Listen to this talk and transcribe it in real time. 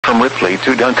from Ripley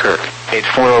to Dunkirk. At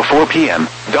 4:04 p.m.,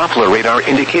 Doppler radar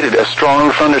indicated a strong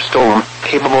thunderstorm,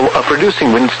 capable of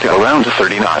producing winds to around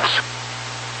 30 knots.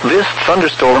 This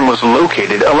thunderstorm was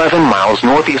located 11 miles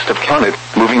northeast of Canada,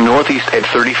 moving northeast at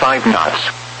 35 knots.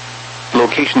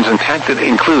 Locations impacted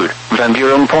include Van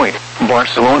Buren Point,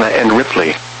 Barcelona and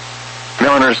Ripley.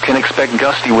 Mariners can expect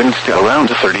gusty winds to around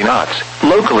 30 knots,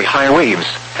 locally high waves,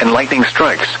 and lightning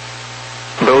strikes.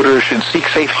 Boaters should seek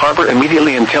safe harbor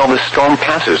immediately until this storm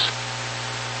passes.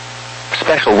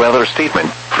 Special weather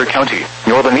statement for County,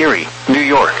 Northern Erie, New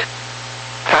York.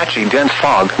 Patchy dense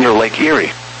fog near Lake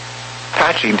Erie.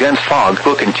 Patchy dense fog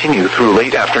will continue through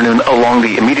late afternoon along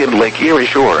the immediate Lake Erie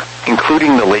shore,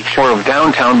 including the lakeshore of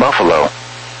downtown Buffalo.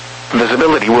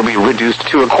 Visibility will be reduced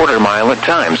to a quarter mile at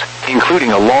times,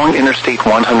 including along Interstate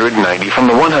 190 from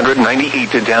the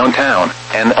 198 to downtown,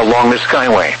 and along the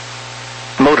Skyway.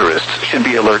 Motorists should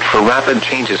be alert for rapid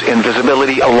changes in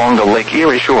visibility along the Lake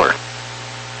Erie shore.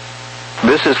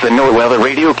 This is the NOAA Weather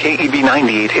Radio KEB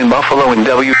 98 in Buffalo and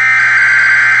W.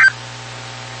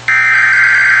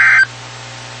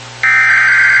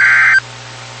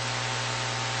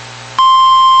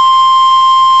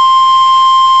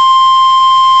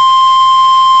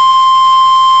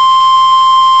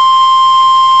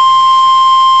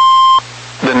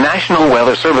 The National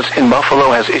Weather Service in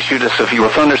Buffalo has issued a severe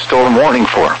thunderstorm warning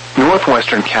for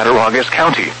northwestern Cattaraugus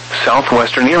County,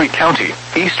 southwestern Erie County,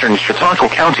 eastern Chautauqua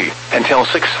County, until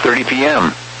 6:30 p.m.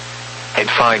 At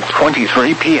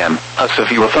 5:23 p.m., a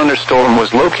severe thunderstorm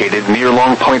was located near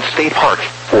Long Point State Park,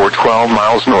 or 12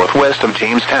 miles northwest of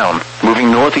Jamestown,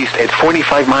 moving northeast at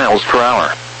 45 miles per hour.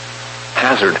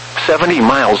 Hazard, 70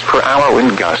 miles per hour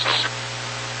wind gusts.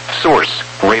 Source,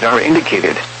 radar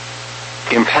indicated.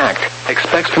 Impact,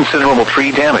 expects considerable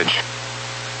tree damage.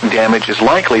 Damage is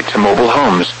likely to mobile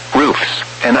homes, roofs,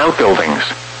 and outbuildings.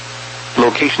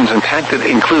 Locations impacted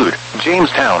include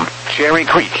Jamestown, Cherry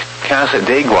Creek,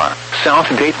 Cattaraugus, South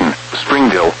Dayton,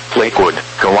 Springdale, Lakewood,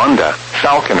 Gowanda,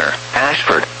 Falconer,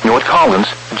 Ashford, North Collins,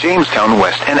 Jamestown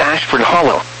West and Ashford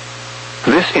Hollow.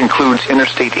 This includes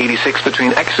Interstate 86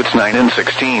 between exits 9 and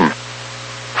 16.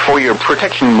 For your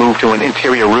protection, move to an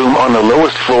interior room on the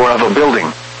lowest floor of a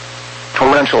building.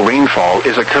 Torrential rainfall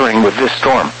is occurring with this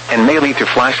storm, and may lead to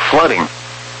flash flooding.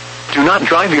 Do not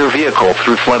drive your vehicle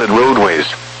through flooded roadways.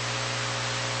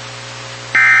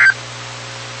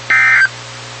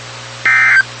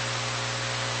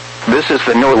 This is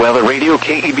the NOAA Weather Radio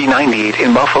KEB 98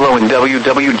 in Buffalo and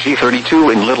WWG 32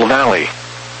 in Little Valley.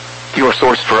 Your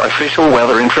source for official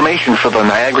weather information for the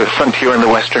Niagara Frontier and the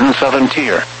Western and Southern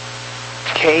Tier.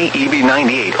 KEB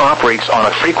 98 operates on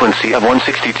a frequency of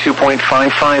 162.55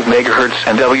 MHz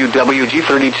and WWG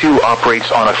 32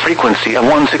 operates on a frequency of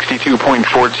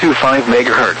 162.425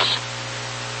 MHz.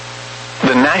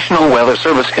 The National Weather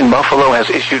Service in Buffalo has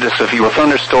issued a severe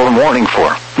thunderstorm warning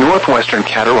for northwestern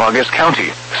Cattaraugus County,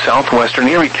 southwestern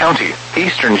Erie County,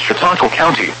 eastern Chautauqua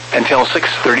County, until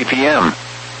 6:30 p.m.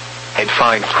 At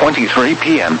 5:23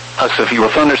 p.m., a severe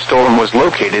thunderstorm was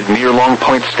located near Long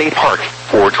Point State Park,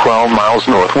 or 12 miles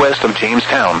northwest of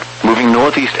Jamestown, moving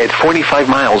northeast at 45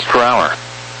 miles per hour.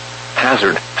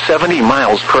 Hazard, 70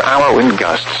 miles per hour wind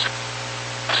gusts.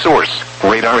 Source,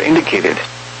 radar indicated.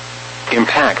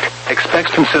 Impact,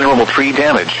 expects considerable tree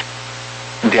damage.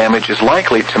 Damage is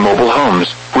likely to mobile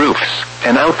homes, roofs,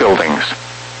 and outbuildings.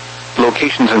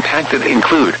 Locations impacted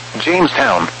include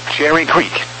Jamestown, Cherry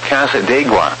Creek,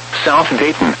 Cattaraugus, South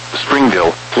Dayton,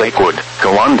 Springdale, Lakewood,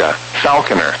 Gowanda,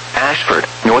 Falconer, Ashford,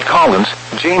 North Collins,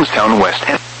 Jamestown West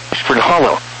and Ashford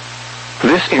Hollow.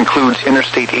 This includes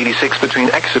Interstate 86 between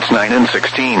exits 9 and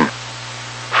 16.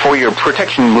 For your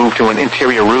protection, move to an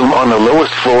interior room on the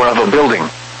lowest floor of a building.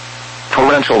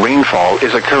 Torrential rainfall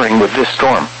is occurring with this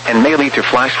storm, and may lead to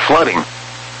flash flooding.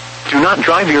 Do not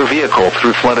drive your vehicle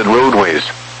through flooded roadways.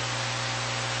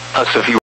 A severe